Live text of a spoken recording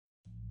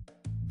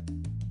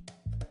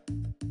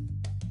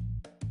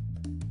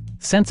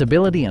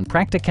Sensibility and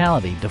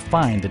practicality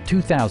define the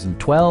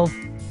 2012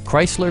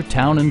 Chrysler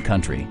Town &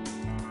 Country.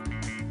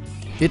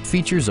 It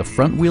features a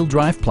front-wheel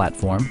drive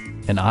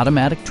platform, an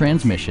automatic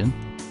transmission,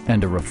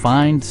 and a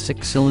refined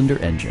 6-cylinder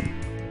engine.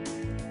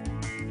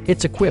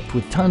 It's equipped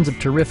with tons of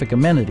terrific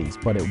amenities,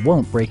 but it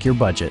won't break your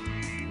budget,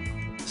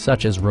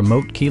 such as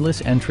remote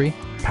keyless entry,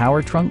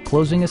 power trunk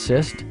closing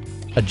assist,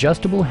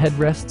 adjustable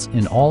headrests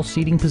in all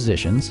seating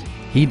positions,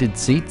 heated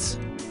seats,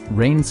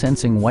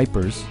 rain-sensing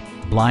wipers,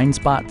 blind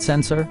spot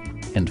sensor,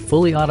 and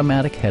fully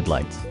automatic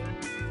headlights.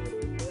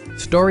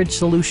 Storage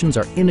solutions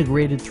are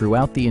integrated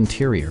throughout the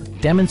interior,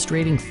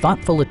 demonstrating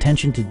thoughtful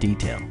attention to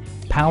detail.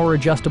 Power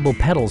adjustable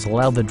pedals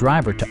allow the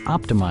driver to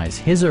optimize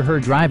his or her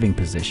driving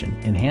position,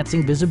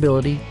 enhancing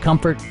visibility,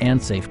 comfort,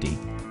 and safety.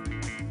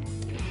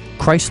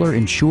 Chrysler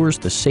ensures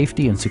the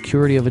safety and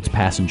security of its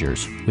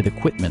passengers with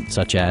equipment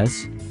such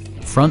as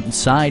front and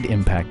side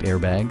impact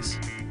airbags,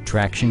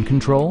 traction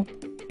control,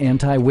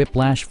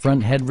 anti-whiplash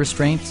front head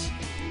restraints,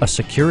 a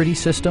security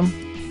system,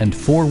 and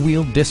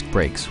 4-wheel disc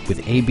brakes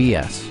with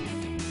ABS.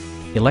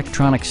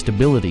 Electronic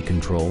stability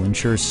control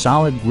ensures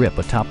solid grip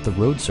atop the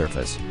road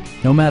surface,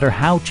 no matter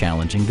how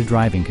challenging the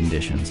driving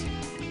conditions.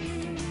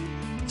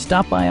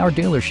 Stop by our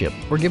dealership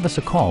or give us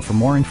a call for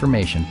more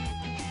information.